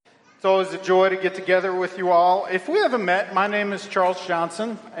It's always a joy to get together with you all. If we haven't met, my name is Charles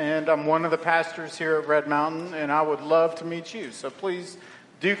Johnson, and I'm one of the pastors here at Red Mountain, and I would love to meet you. So please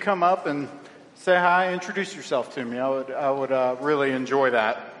do come up and say hi, introduce yourself to me. I would really enjoy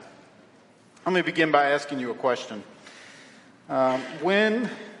that. Let me begin by asking you a question. And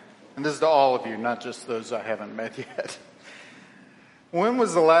this is to all of you, not just those I haven't met yet. When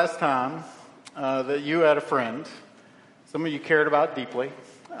was the last time that you had a friend, some of you cared about deeply,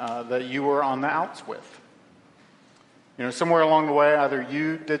 that you were on the outs with? You know, somewhere along the way, either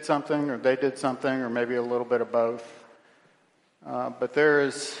you did something or they did something, or maybe a little bit of both. But there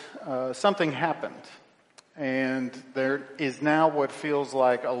is something happened, and there is now what feels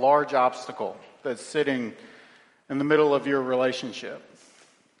like a large obstacle that's sitting in the middle of your relationship.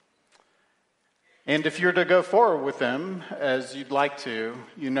 And if you're to go forward with them as you'd like to,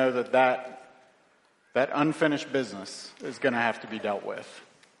 you know that unfinished business is going to have to be dealt with.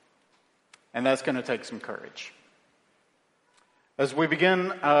 And that's going to take some courage. As we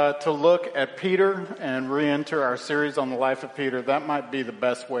begin to look at Peter and re-enter our series on the life of Peter, that might be the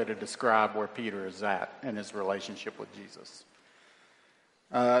best way to describe where Peter is at in his relationship with Jesus.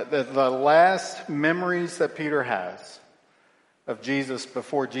 The last memories that Peter has of Jesus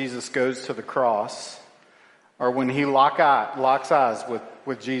before Jesus goes to the cross are when he locks eyes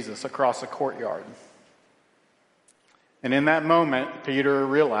with Jesus across a courtyard. And in that moment, Peter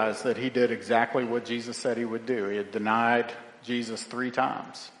realized that he did exactly what Jesus said he would do. He had denied Jesus 3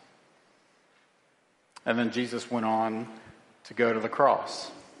 times. And then Jesus went on to go to the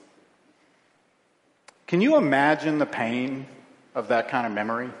cross. Can you imagine the pain of that kind of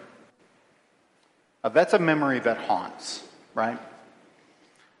memory? That's a memory that haunts, right?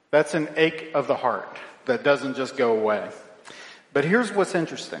 That's an ache of the heart that doesn't just go away. But here's what's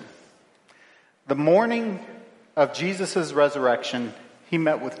interesting. The morning of Jesus' resurrection, he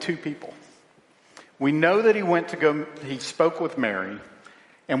met with 2 people. We know that he spoke with Mary,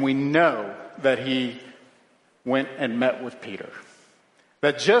 and we know that he went and met with Peter.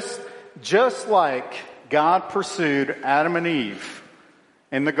 That just like God pursued Adam and Eve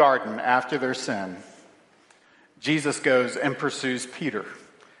in the garden after their sin, Jesus goes and pursues Peter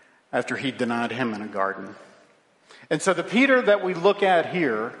after he denied him in a garden. And so the Peter that we look at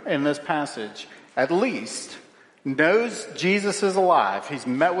here in this passage, at least, knows Jesus is alive. He's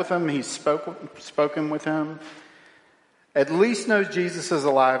met with him. He's spoken with him. At least knows Jesus is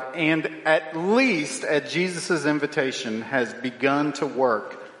alive, and at least at Jesus' invitation has begun to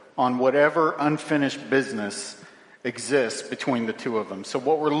work on whatever unfinished business exists between the 2 of them. So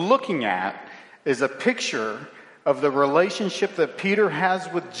what we're looking at is a picture of the relationship that Peter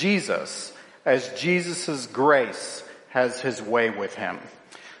has with Jesus as Jesus' grace has his way with him.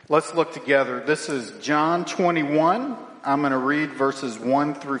 Let's look together. This is John 21. I'm going to read verses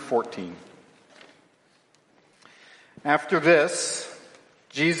 1 through 14. After this,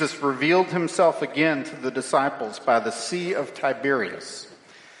 Jesus revealed himself again to the disciples by the Sea of Tiberias.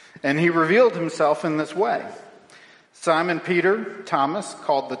 And he revealed himself in this way. Simon Peter, Thomas,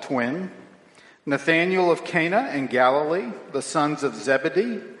 called the twin, Nathanael of Cana in Galilee, the sons of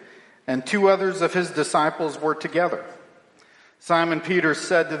Zebedee, and 2 others of his disciples were together. Simon Peter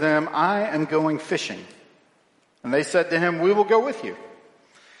said to them, "I am going fishing." And they said to him, "We will go with you."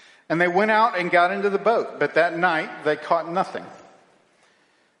 And they went out and got into the boat, but that night they caught nothing.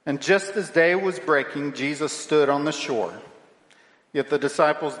 And just as day was breaking, Jesus stood on the shore. Yet the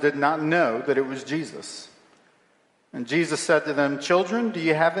disciples did not know that it was Jesus. And Jesus said to them, "Children, do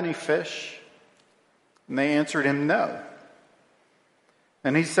you have any fish?" And they answered him, "No."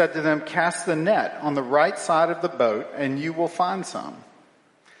 And he said to them, "Cast the net on the right side of the boat, and you will find some."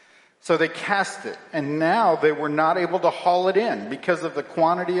 So they cast it, and now they were not able to haul it in because of the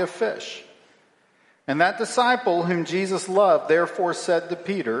quantity of fish. And that disciple whom Jesus loved therefore said to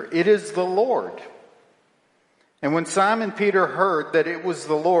Peter, "It is the Lord." And when Simon Peter heard that it was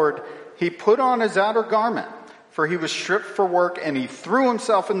the Lord, he put on his outer garment, for he was stripped for work, and he threw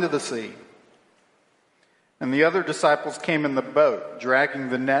himself into the sea. And the other disciples came in the boat, dragging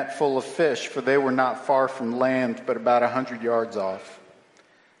the net full of fish, for they were not far from land, but about 100 yards off.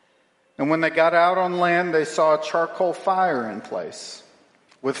 And when they got out on land, they saw a charcoal fire in place,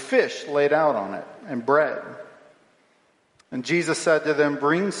 with fish laid out on it, and bread. And Jesus said to them,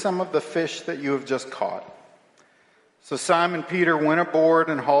 "Bring some of the fish that you have just caught." So Simon Peter went aboard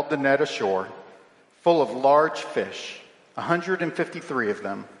and hauled the net ashore, full of large fish, 153 of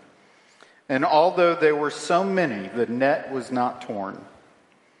them. And although there were so many, the net was not torn.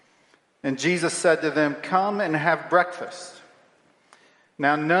 And Jesus said to them, "Come and have breakfast."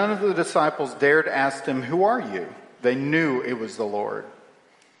 Now none of the disciples dared ask him, "Who are you?" They knew it was the Lord.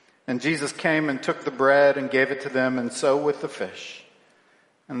 And Jesus came and took the bread and gave it to them, and so with the fish.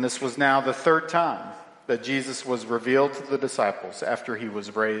 And this was now the third time that Jesus was revealed to the disciples after he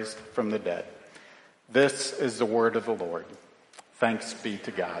was raised from the dead. This is the word of the Lord. Thanks be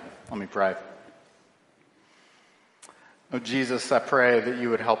to God. Let me pray. Oh, Jesus, I pray that you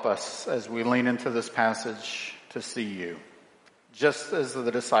would help us as we lean into this passage to see you, just as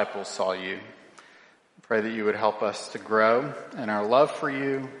the disciples saw you. I pray that you would help us to grow in our love for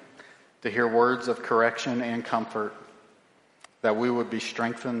you, to hear words of correction and comfort, that we would be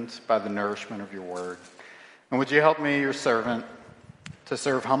strengthened by the nourishment of your word. And would you help me, your servant, to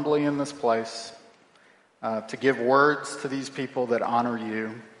serve humbly in this place, to give words to these people that honor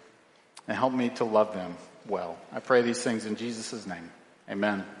you, and help me to love them well. I pray these things in Jesus' name.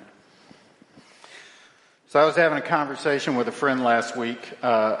 Amen. So I was having a conversation with a friend last week.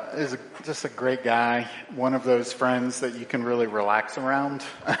 He's just a great guy, one of those friends that you can really relax around.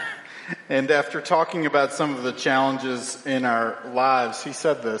 And after talking about some of the challenges in our lives, he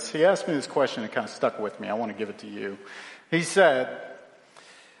said this. He asked me this question. It kind of stuck with me. I want to give it to you. He said,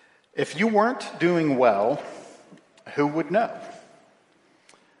 if you weren't doing well, who would know?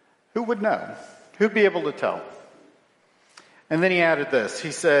 Who would know? Who'd be able to tell? And then he added this.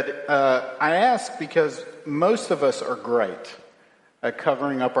 He said, I ask because most of us are great at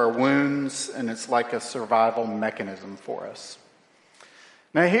covering up our wounds, and it's like a survival mechanism for us.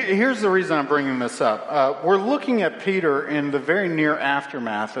 Now, here's the reason I'm bringing this up. We're looking at Peter in the very near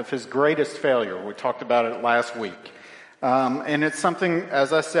aftermath of his greatest failure. We talked about it last week. And it's something,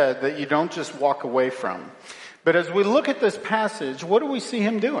 as I said, that you don't just walk away from. But as we look at this passage, what do we see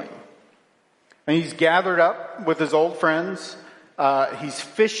him doing? And he's gathered up with his old friends. He's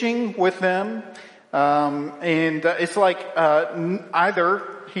fishing with them. And it's like either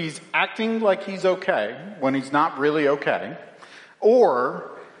he's acting like he's okay when he's not really okay,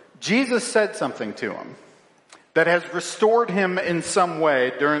 or Jesus said something to him that has restored him in some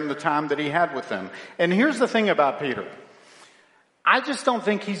way during the time that he had with them. And here's the thing about Peter. I just don't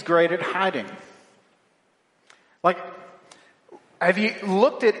think he's great at hiding. Like, have you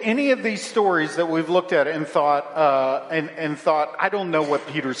looked at any of these stories that we've looked at and thought, I don't know what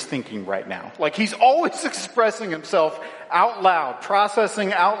Peter's thinking right now. Like, he's always expressing himself out loud,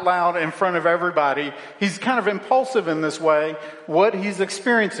 processing out loud in front of everybody. He's kind of impulsive in this way, what he's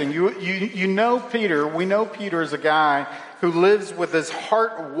experiencing. You know Peter, we know Peter is a guy who lives with his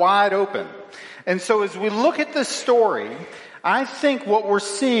heart wide open. And so as we look at this story, I think what we're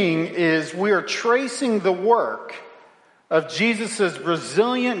seeing is we are tracing the work of Jesus'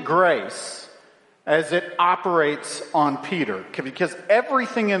 resilient grace as it operates on Peter. Because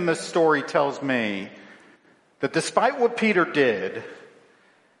everything in this story tells me that despite what Peter did,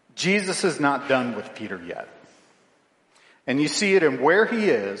 Jesus is not done with Peter yet. And you see it in where he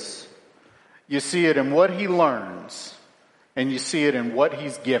is, you see it in what he learns, and you see it in what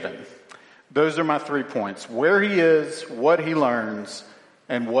he's given. Those are my 3 points. Where he is, what he learns,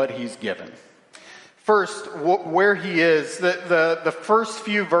 and what he's given. First, where he is, the first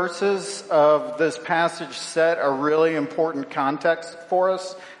few verses of this passage set a really important context for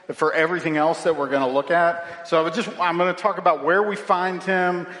us, for everything else that we're going to look at. So I'm going to talk about where we find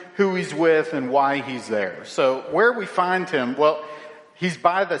him, who he's with, and why he's there. So where we find him, well, he's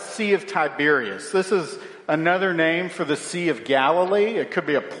by the Sea of Tiberias. This is another name for the Sea of Galilee. It could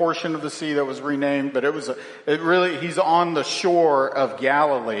be a portion of the sea that was renamed, but he's on the shore of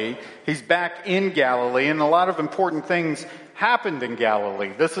Galilee. He's back in Galilee, and a lot of important things happened in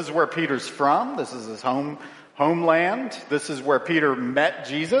Galilee. This is where Peter's from. This is his homeland. This is where Peter met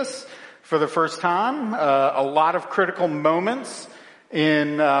Jesus for the first time. A lot of critical moments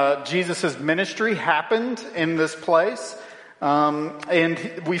in Jesus' ministry happened in this place.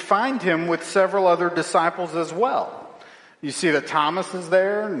 And we find him with several other disciples as well. You see that Thomas is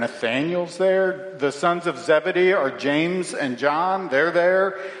there, Nathaniel's there, the sons of Zebedee are James and John, they're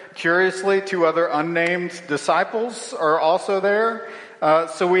there. Curiously, 2 other unnamed disciples are also there.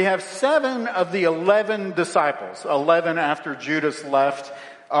 So we have 7 of the 11 disciples, 11 after Judas left,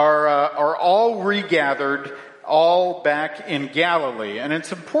 are all regathered, all back in Galilee. And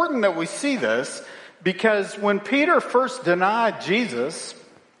it's important that we see this, because when Peter first denied Jesus,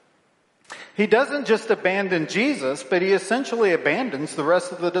 he doesn't just abandon Jesus, but he essentially abandons the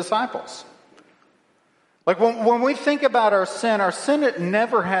rest of the disciples. Like when we think about our sin it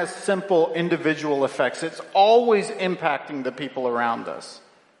never has simple individual effects. It's always impacting the people around us.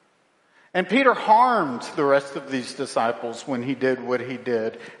 And Peter harmed the rest of these disciples when he did what he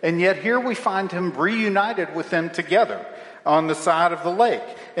did. And yet here we find him reunited with them together on the side of the lake.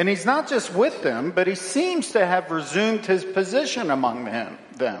 And he's not just with them, but he seems to have resumed his position among them.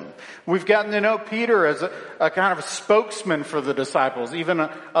 them. We've gotten to know Peter as a kind of a spokesman for the disciples, even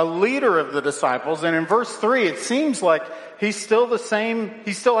a leader of the disciples. And in verse 3, it seems like he's still the same.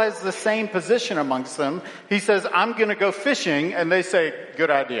 He still has the same position amongst them. He says, I'm going to go fishing. And they say, good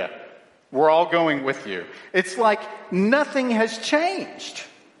idea. We're all going with you. It's like nothing has changed.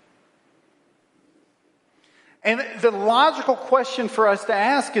 And the logical question for us to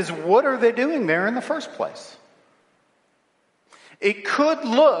ask is, what are they doing there in the first place? It could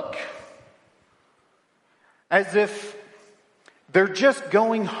look as if they're just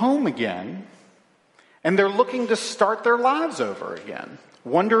going home again and they're looking to start their lives over again,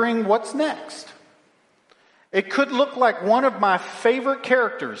 wondering what's next. It could look like one of my favorite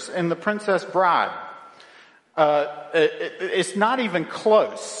characters in The Princess Bride. It's not even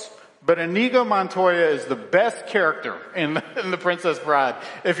close. But Inigo Montoya is the best character in the Princess Bride.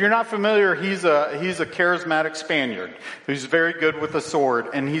 If you're not familiar, he's a charismatic Spaniard who's very good with a sword,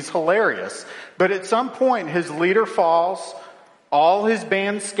 and he's hilarious. But at some point, his leader falls, all his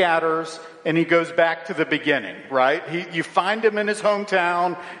band scatters, and he goes back to the beginning, right? You find him in his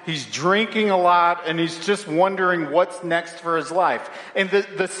hometown, he's drinking a lot, and he's just wondering what's next for his life. And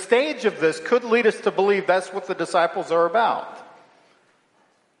the stage of this could lead us to believe that's what the disciples are about.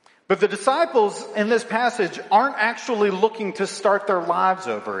 But the disciples in this passage aren't actually looking to start their lives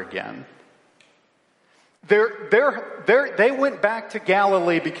over again. They went back to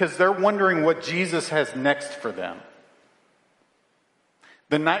Galilee because they're wondering what Jesus has next for them.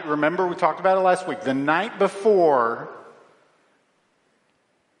 Remember we talked about it last week, the night before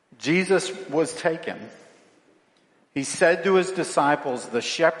Jesus was taken, he said to his disciples, the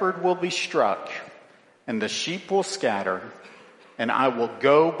shepherd will be struck and the sheep will scatter. And I will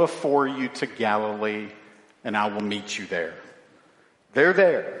go before you to Galilee, and I will meet you there. They're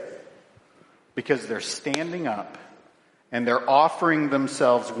there because they're standing up and they're offering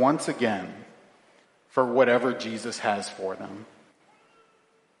themselves once again for whatever Jesus has for them.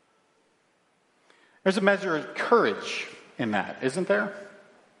 There's a measure of courage in that, isn't there?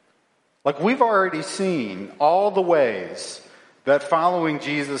 Like we've already seen all the ways that following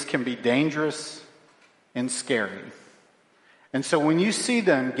Jesus can be dangerous and scary. And so when you see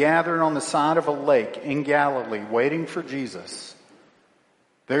them gathered on the side of a lake in Galilee waiting for Jesus,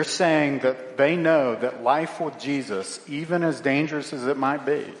 they're saying that they know that life with Jesus, even as dangerous as it might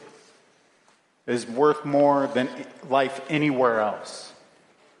be, is worth more than life anywhere else.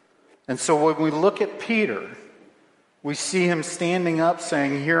 And so when we look at Peter, we see him standing up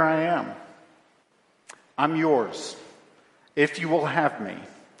saying, here I am. I'm yours. If you will have me,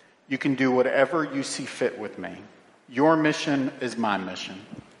 you can do whatever you see fit with me. Your mission is my mission.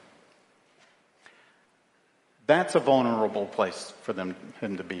 That's a vulnerable place for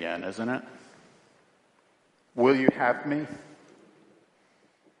him to be in, isn't it? Will you have me?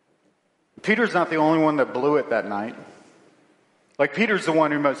 Peter's not the only one that blew it that night. Like Peter's the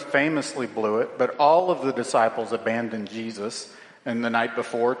one who most famously blew it, but all of the disciples abandoned Jesus in the night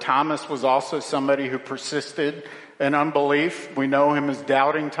before. Thomas was also somebody who persisted in unbelief. We know him as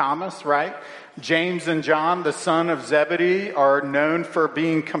Doubting Thomas, right? James and John, the son of Zebedee, are known for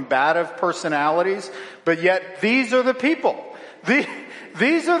being combative personalities, but yet these are the people.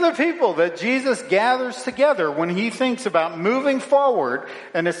 These are the people that Jesus gathers together when he thinks about moving forward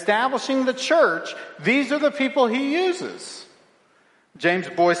and establishing the church. These are the people he uses. James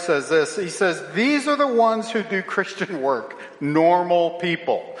Boyce says this. He says, these are the ones who do Christian work, normal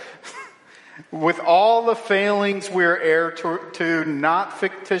people. With all the failings we're heir to, not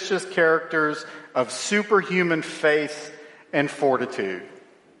fictitious characters of superhuman faith and fortitude.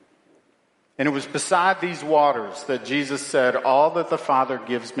 And it was beside these waters that Jesus said, all that the Father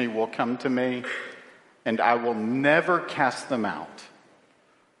gives me will come to me, and I will never cast them out.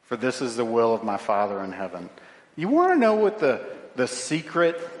 For this is the will of my Father in heaven. You want to know what the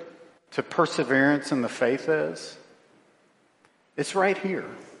secret to perseverance in the faith is? It's right here.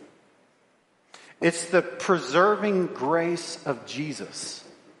 It's the preserving grace of Jesus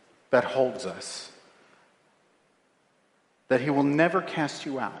that holds us. That he will never cast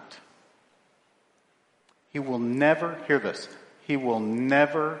you out. He will never, hear this, he will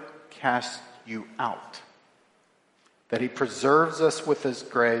never cast you out. That he preserves us with his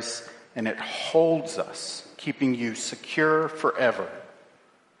grace and it holds us, keeping you secure forever.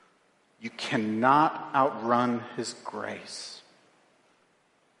 You cannot outrun his grace.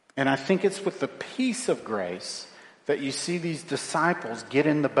 And I think it's with the peace of grace that you see these disciples get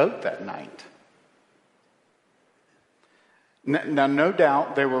in the boat that night. Now, no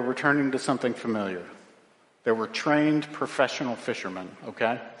doubt they were returning to something familiar. They were trained professional fishermen,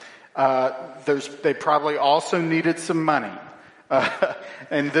 okay? They probably also needed some money.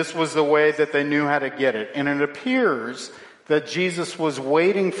 And this was the way that they knew how to get it. And it appears that Jesus was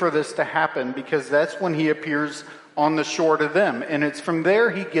waiting for this to happen because that's when he appears on the shore to them. And it's from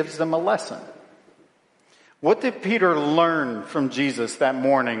there he gives them a lesson. What did Peter learn from Jesus that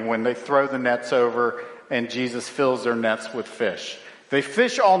morning when they throw the nets over and Jesus fills their nets with fish? They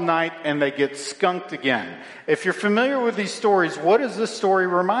fish all night and they get skunked again. If you're familiar with these stories, what does this story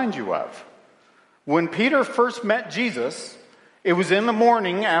remind you of? When Peter first met Jesus, it was in the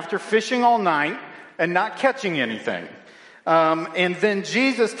morning after fishing all night and not catching anything. And then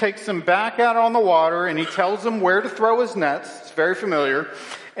Jesus takes them back out on the water and he tells them where to throw his nets. It's very familiar.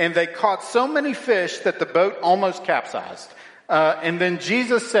 And they caught so many fish that the boat almost capsized. And then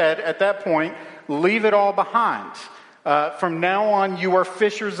Jesus said at that point, leave it all behind. From now on, you are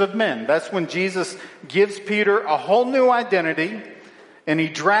fishers of men. That's when Jesus gives Peter a whole new identity and he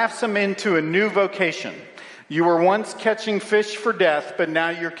drafts him into a new vocation. You were once catching fish for death, but now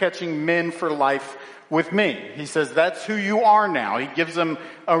you're catching men for life with me. He says that's who you are now. He gives them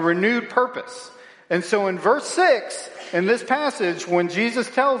a renewed purpose. And so in verse 6, in this passage, when Jesus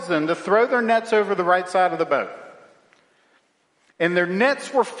tells them to throw their nets over the right side of the boat, and their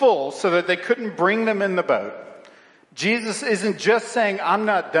nets were full so that they couldn't bring them in the boat, Jesus isn't just saying, I'm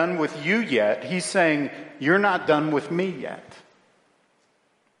not done with you yet. He's saying, you're not done with me yet.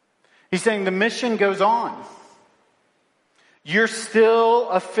 He's saying the mission goes on. You're still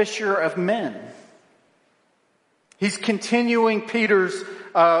a fisher of men. He's continuing Peter's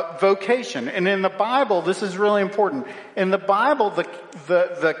vocation. And in the Bible, this is really important. In the Bible,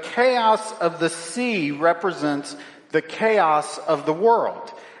 the chaos of the sea represents the chaos of the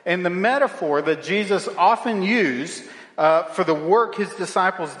world. And the metaphor that Jesus often used for the work his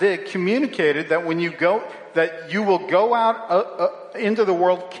disciples did communicated that that you will go out into the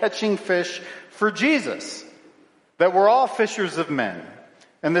world catching fish for Jesus. That we're all fishers of men.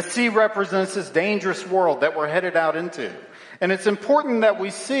 And the sea represents this dangerous world that we're headed out into. And it's important that we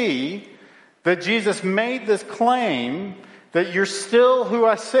see that Jesus made this claim that you're still who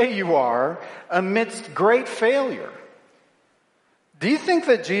I say you are amidst great failure. Do you think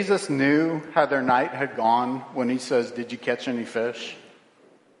that Jesus knew how their night had gone when he says, did you catch any fish?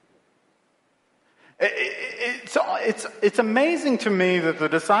 It's amazing to me that the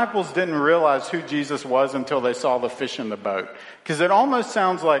disciples didn't realize who Jesus was until they saw the fish in the boat. Because it almost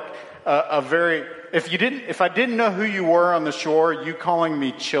sounds like if I didn't know who you were on the shore, you calling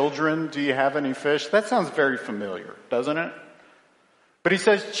me children, do you have any fish? That sounds very familiar, doesn't it? But he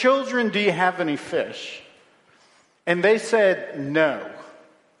says, children, do you have any fish? And they said, no.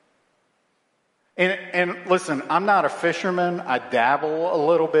 And listen, I'm not a fisherman. I dabble a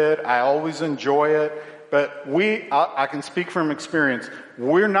little bit. I always enjoy it. But I can speak from experience.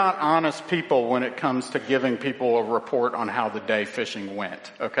 We're not honest people when it comes to giving people a report on how the day fishing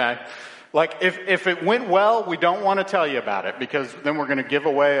went. Okay? Like if it went well, we don't want to tell you about it because then we're going to give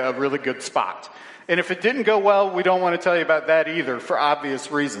away a really good spot. And if it didn't go well, we don't want to tell you about that either for obvious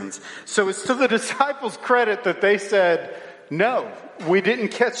reasons. So it's to the disciples' credit that they said, no, we didn't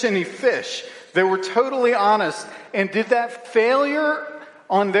catch any fish. They were totally honest. And did that failure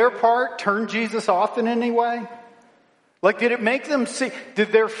on their part turn Jesus off in any way? Like, did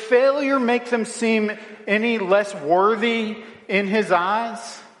their failure make them seem any less worthy in his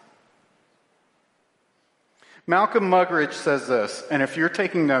eyes? Malcolm Muggeridge says this, and if you're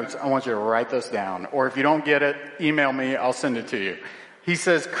taking notes, I want you to write this down. Or if you don't get it, email me, I'll send it to you. He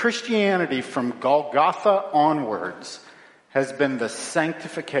says, Christianity from Golgotha onwards has been the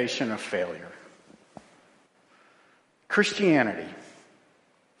sanctification of failure. Christianity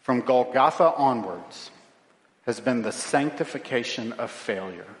from Golgotha onwards has been the sanctification of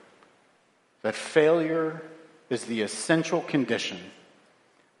failure. That failure is the essential condition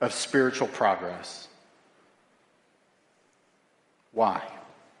of spiritual progress. Why?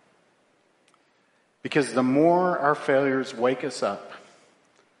 Because the more our failures wake us up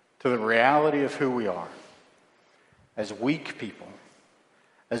to the reality of who we are, as weak people,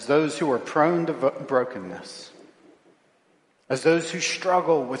 as those who are prone to brokenness, as those who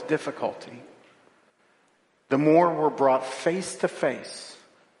struggle with difficulty, the more we're brought face to face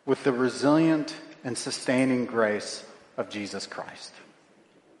with the resilient and sustaining grace of Jesus Christ.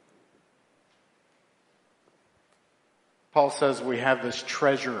 Paul says we have this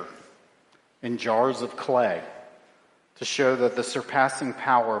treasure in jars of clay to show that the surpassing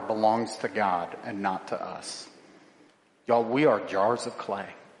power belongs to God and not to us. Y'all, we are jars of clay.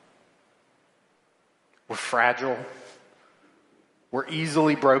 We're fragile. We're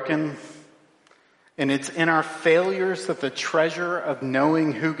easily broken. And it's in our failures that the treasure of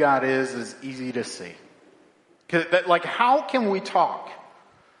knowing who God is easy to see. Like, how can we talk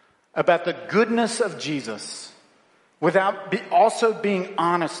about the goodness of Jesus without also being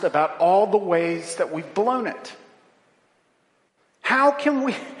honest about all the ways that we've blown it? How can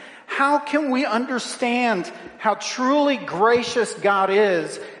we understand how truly gracious God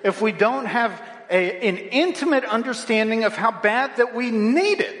is if we don't have an intimate understanding of how bad that we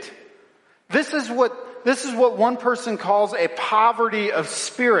need it? This is what one person calls a poverty of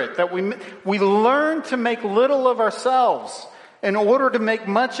spirit, that we learn to make little of ourselves in order to make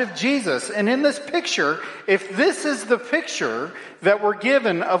much of Jesus. And in this picture, if this is the picture that we're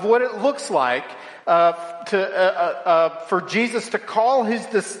given of what it looks like for Jesus to call his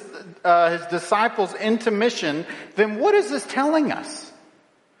disciples into mission, then what is this telling us?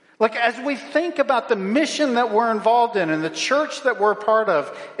 Like, as we think about the mission that we're involved in and the church that we're a part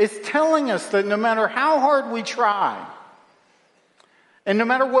of, it's telling us that no matter how hard we try, and no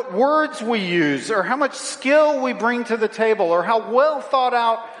matter what words we use, or how much skill we bring to the table, or how well thought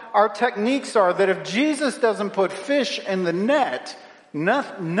out our techniques are, that if Jesus doesn't put fish in the net,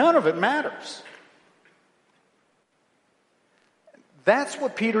 none of it matters. That's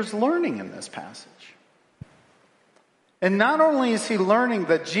what Peter's learning in this passage. And not only is he learning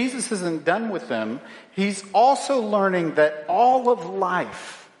that Jesus isn't done with them, he's also learning that all of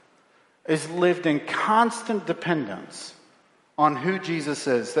life is lived in constant dependence on who Jesus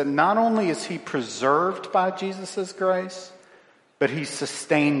is. That not only is he preserved by Jesus' grace, but he's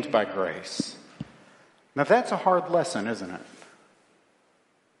sustained by grace. Now that's a hard lesson, isn't it?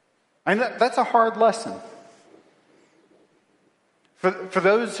 I mean, that's a hard lesson. For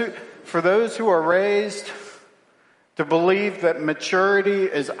those who are raised to believe that maturity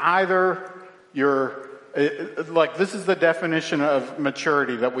is either this is the definition of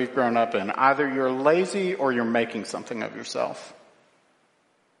maturity that we've grown up in. Either you're lazy or you're making something of yourself.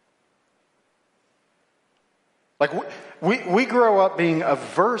 Like, we grow up being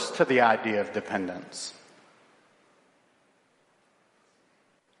averse to the idea of dependence.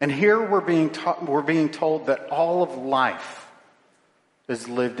 And here we're being told that all of life is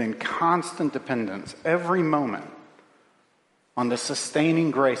lived in constant dependence every moment on the sustaining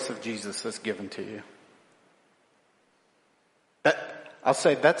grace of Jesus that's given to you. I'll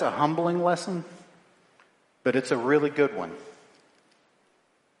say that's a humbling lesson, but it's a really good one.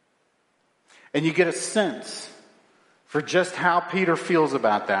 And you get a sense for just how Peter feels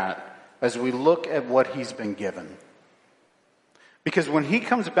about that as we look at what he's been given. Because when he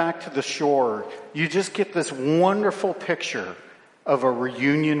comes back to the shore, you just get this wonderful picture of a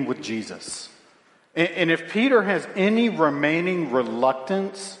reunion with Jesus. And if Peter has any remaining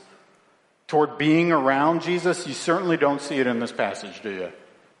reluctance toward being around Jesus, you certainly don't see it in this passage, do you?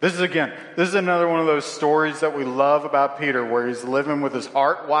 This is another one of those stories that we love about Peter, where he's living with his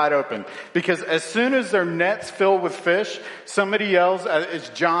heart wide open. Because as soon as their nets fill with fish, somebody yells, it's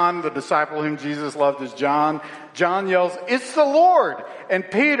John, the disciple whom Jesus loved is John. John yells, "It's the Lord!" And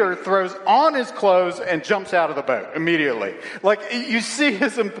Peter throws on his clothes and jumps out of the boat immediately. Like, you see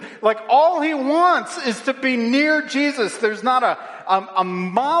all he wants is to be near Jesus. There's not a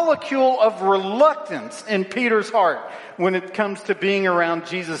molecule of reluctance in Peter's heart when it comes to being around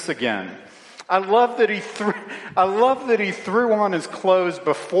Jesus again. I love that he threw on his clothes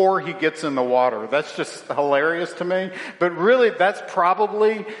before he gets in the water. That's just hilarious to me. But really, that's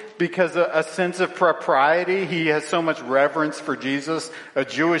probably because a sense of propriety. He has so much reverence for Jesus. A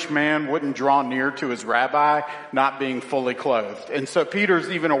Jewish man wouldn't draw near to his rabbi not being fully clothed. And so Peter's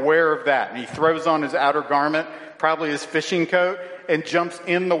even aware of that. And he throws on his outer garment, probably his fishing coat, and jumps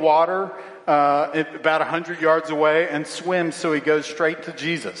in the water about 100 yards away and swims so he goes straight to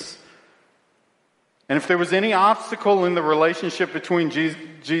Jesus. And if there was any obstacle in the relationship between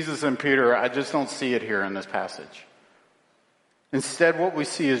Jesus and Peter, I just don't see it here in this passage. Instead, what we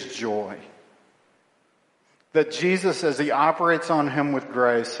see is joy. That Jesus, as he operates on him with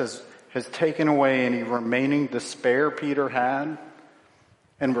grace, has taken away any remaining despair Peter had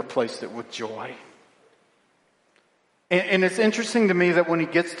and replaced it with joy. And it's interesting to me that when he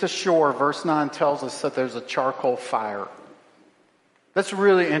gets to shore, verse 9 tells us that there's a charcoal fire. That's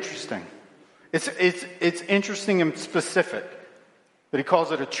really interesting. It's interesting and specific that he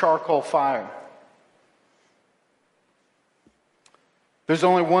calls it a charcoal fire. There's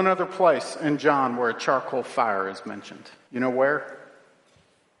only one other place in John where a charcoal fire is mentioned. You know where?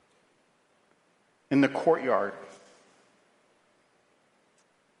 In the courtyard.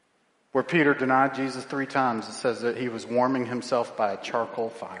 Where Peter denied Jesus 3 times, it says that he was warming himself by a charcoal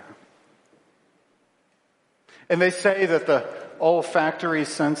fire. And they say that the olfactory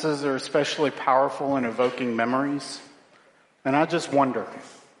senses are especially powerful in evoking memories. And I just wonder,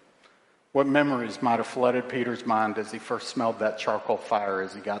 What memories might have flooded Peter's mind as he first smelled that charcoal fire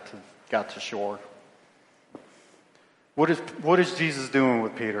as he got to shore? What is Jesus doing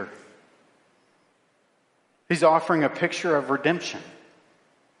with Peter? He's offering a picture of redemption.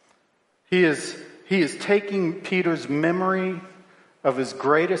 He is taking Peter's memory of his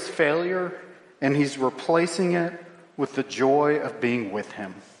greatest failure and he's replacing it with the joy of being with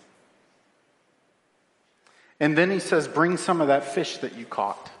him. And then he says, bring some of that fish that you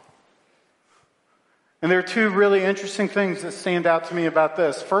caught. And there are two really interesting things that stand out to me about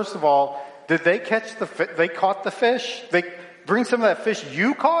this. First of all, did they they caught the fish? They bring some of that fish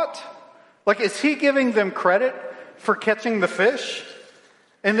you caught? Like, is he giving them credit for catching the fish?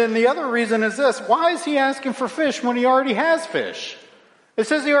 And then the other reason is this. Why is he asking for fish when he already has fish? It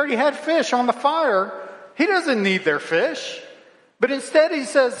says he already had fish on the fire. He doesn't need their fish. But instead he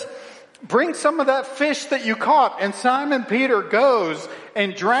says, bring some of that fish that you caught. And Simon Peter goes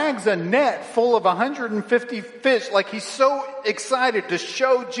and drags a net full of 150 fish. Like, he's so excited to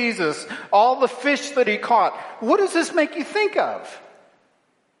show Jesus all the fish that he caught. What does this make you think of?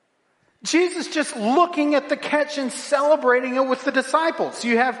 Jesus just looking at the catch and celebrating it with the disciples.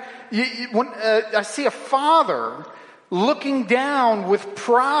 I see a father looking down with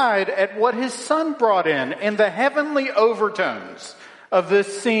pride at what his son brought in, and the heavenly overtones of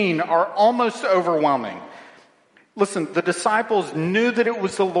this scene are almost overwhelming. Listen, the disciples knew that it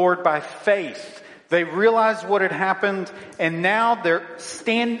was the Lord by faith. They realized what had happened, and now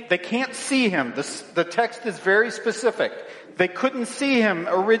they can't see him. The text is very specific. They couldn't see him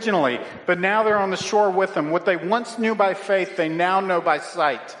originally, but now they're on the shore with him. What they once knew by faith, they now know by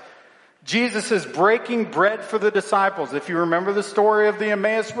sight. Jesus is breaking bread for the disciples. If you remember the story of the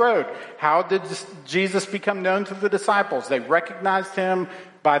Emmaus Road, how did Jesus become known to the disciples? They recognized him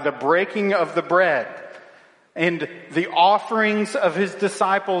by the breaking of the bread. And the offerings of his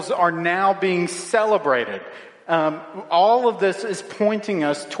disciples are now being celebrated. All of this is pointing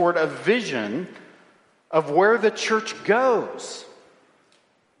us toward a vision of where the church goes.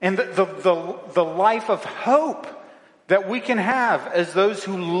 And the life of hope that we can have as those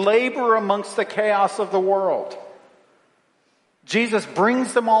who labor amongst the chaos of the world. Jesus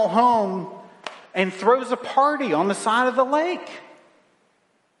brings them all home and throws a party on the side of the lake.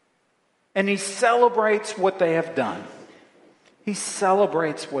 And he celebrates what they have done. He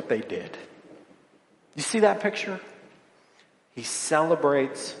celebrates what they did. You see that picture? He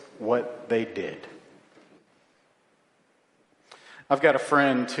celebrates what they did. I've got a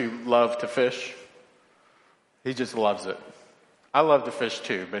friend who loves to fish. He just loves it. I love to fish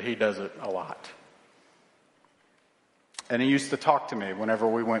too, but he does it a lot. And he used to talk to me whenever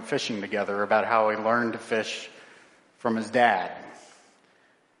we went fishing together about how he learned to fish from his dad.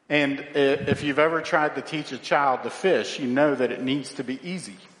 And if you've ever tried to teach a child to fish, you know that it needs to be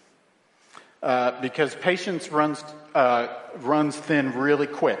easy. Because patience runs thin really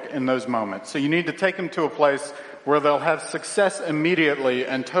quick in those moments. So you need to take them to a place where they'll have success immediately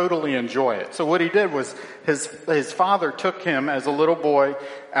and totally enjoy it. So what he did was his father took him as a little boy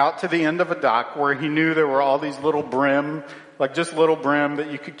out to the end of a dock where he knew there were all these little brim, like just little brim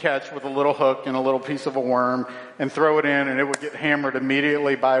that you could catch with a little hook and a little piece of a worm and throw it in, and it would get hammered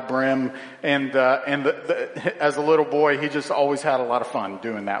immediately by a brim. And as a little boy, he just always had a lot of fun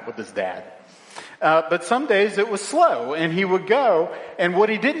doing that with his dad. But some days it was slow, and he would go, and what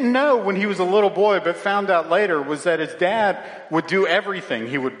he didn't know when he was a little boy, but found out later, was that his dad would do everything.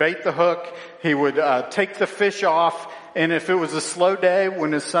 He would bait the hook, he would take the fish off, and if it was a slow day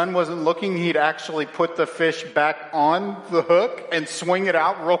when his son wasn't looking, he'd actually put the fish back on the hook and swing it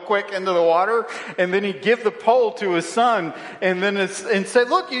out real quick into the water, and then he'd give the pole to his son, and say,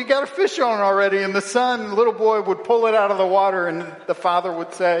 "Look, you got a fish on already," and the little boy would pull it out of the water, and the father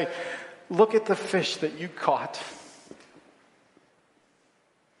would say, "Look at the fish that you caught."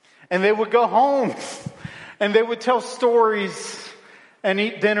 And they would go home and they would tell stories and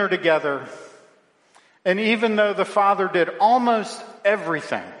eat dinner together. And even though the father did almost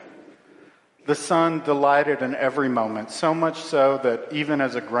everything, the son delighted in every moment, so much so that even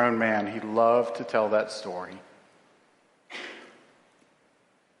as a grown man, he loved to tell that story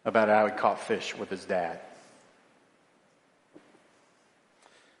about how he caught fish with his dad.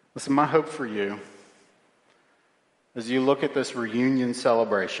 Listen, my hope for you, as you look at this reunion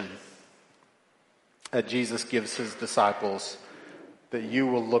celebration that Jesus gives his disciples, that you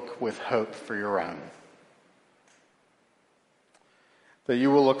will look with hope for your own. That you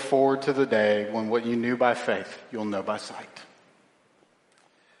will look forward to the day when what you knew by faith, you'll know by sight.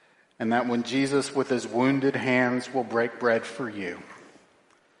 And that when Jesus with his wounded hands will break bread for you,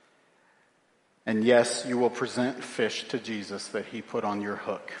 and yes, you will present fish to Jesus that he put on your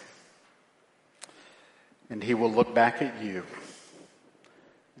hook. And he will look back at you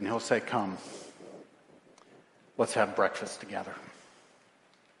and he'll say, come, let's have breakfast together.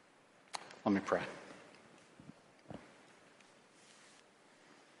 Let me pray.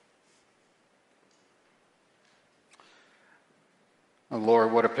 Oh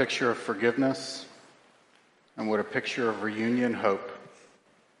Lord, what a picture of forgiveness and what a picture of reunion hope.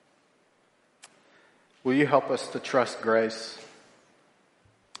 Will you help us to trust grace,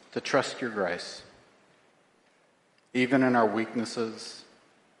 to trust your grace, even in our weaknesses?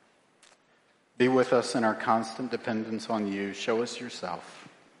 Be with us in our constant dependence on you. Show us yourself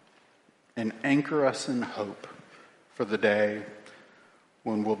and anchor us in hope for the day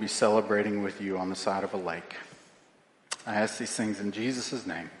when we'll be celebrating with you on the side of a lake. I ask these things in Jesus'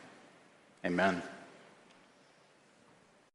 name. Amen.